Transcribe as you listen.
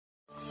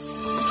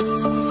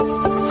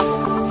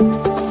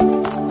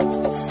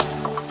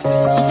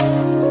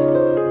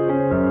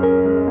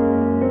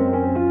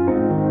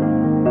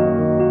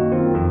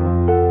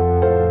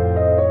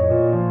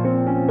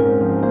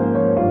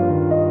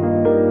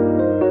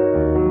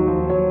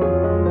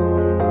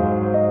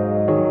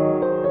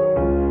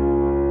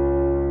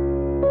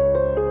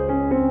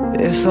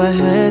If I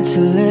had to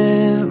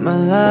live my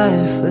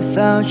life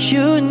without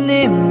you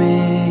near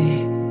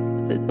me,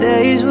 the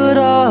days would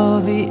all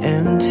be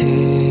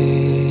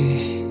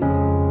empty.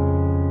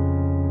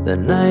 The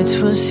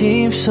nights would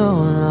seem so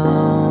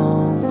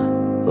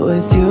long.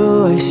 With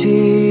you I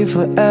see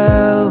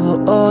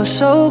forever oh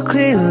so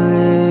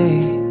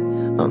clearly.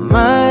 I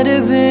might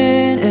have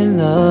been in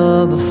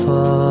love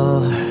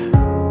before,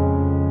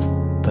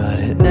 but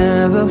it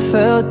never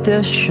felt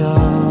this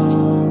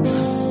strong.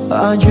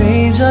 Our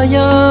dreams are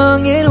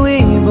young and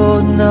we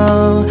both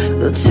know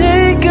they'll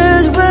take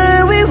us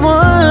where we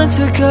want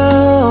to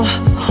go.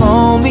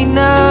 Hold me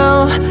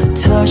now,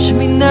 touch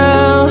me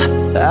now.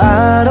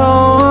 I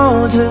don't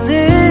want to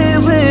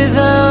live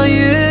without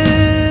you.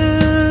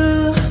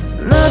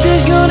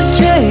 Nothing's gonna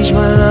change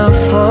my love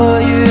for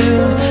you.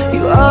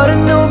 You ought to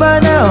know by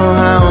now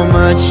how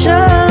much I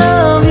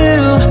love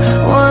you.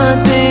 One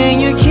thing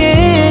you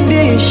can't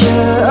be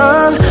sure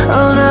of,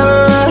 I'll never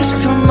ask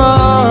for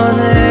more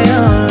than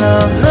your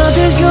love.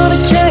 Nothing's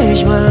gonna change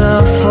my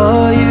love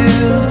for you.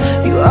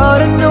 You ought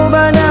to know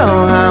by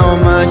now how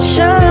much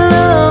I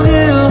love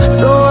you.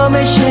 Though I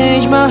may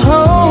change my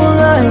whole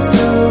life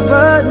through,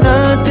 but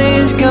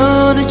nothing's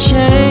gonna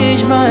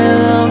change my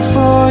love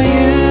for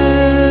you.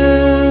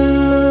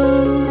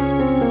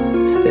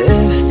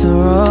 If the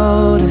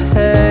road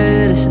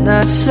ahead is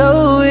not so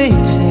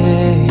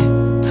easy,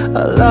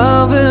 our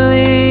love will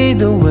lead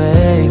the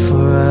way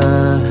for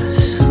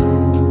us,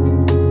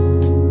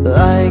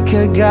 like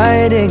a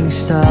guiding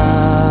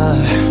star.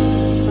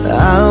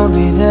 I'll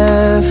be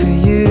there for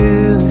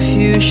you if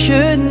you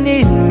should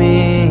need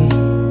me.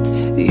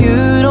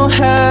 You don't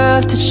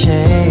have to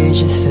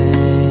change a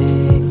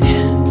thing.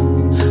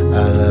 I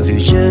love you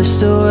just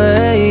the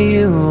way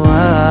you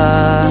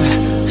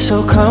are.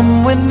 So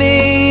come with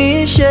me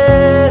and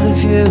share the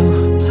view.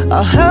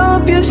 I'll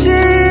help you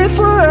see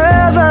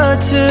forever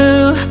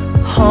too.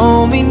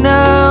 Hold me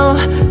now,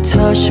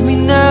 touch me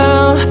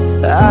now.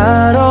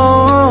 I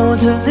don't want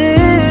to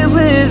live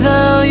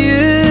without you.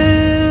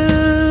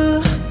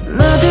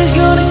 Nothing's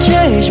gonna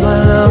change my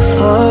love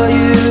for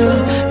you.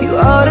 You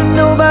ought to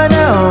know by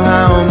now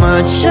how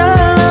much I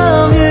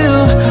love you.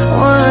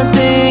 One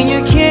thing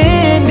you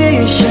can't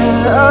be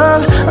sure of,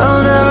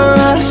 I'll never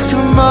ask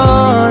for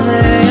more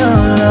than your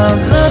love.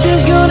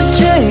 Nothing's gonna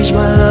change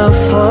my love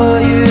for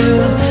you.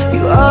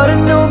 You ought to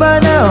know by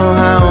now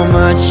how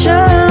much I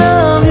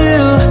love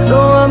you.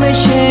 Though I may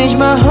change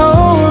my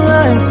whole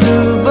life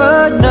through,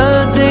 but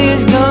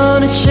nothing's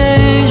gonna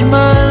change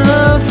my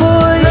love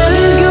for you.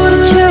 Nothing's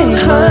gonna change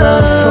my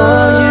love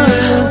for you.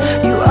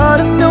 You ought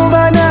to know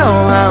by now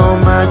how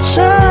much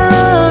I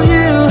love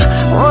you.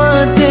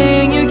 One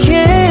thing you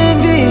can't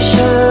be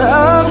sure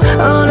of,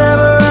 I'll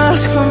never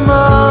ask for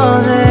more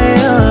than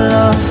your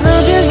love.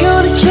 Nothing's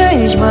gonna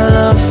change my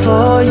love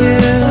for you.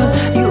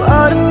 You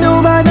ought to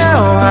know by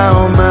now how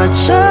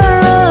much I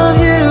love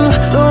you.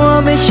 Though I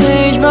may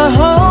change my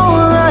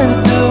whole life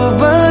through,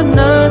 but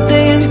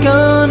nothing's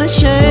gonna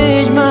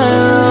change my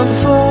love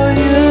for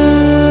you.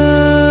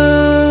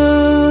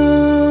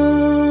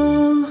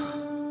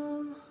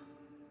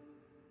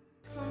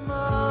 For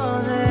more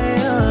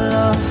than your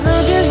love.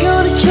 Nothing's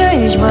gonna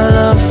change my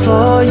love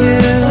for you.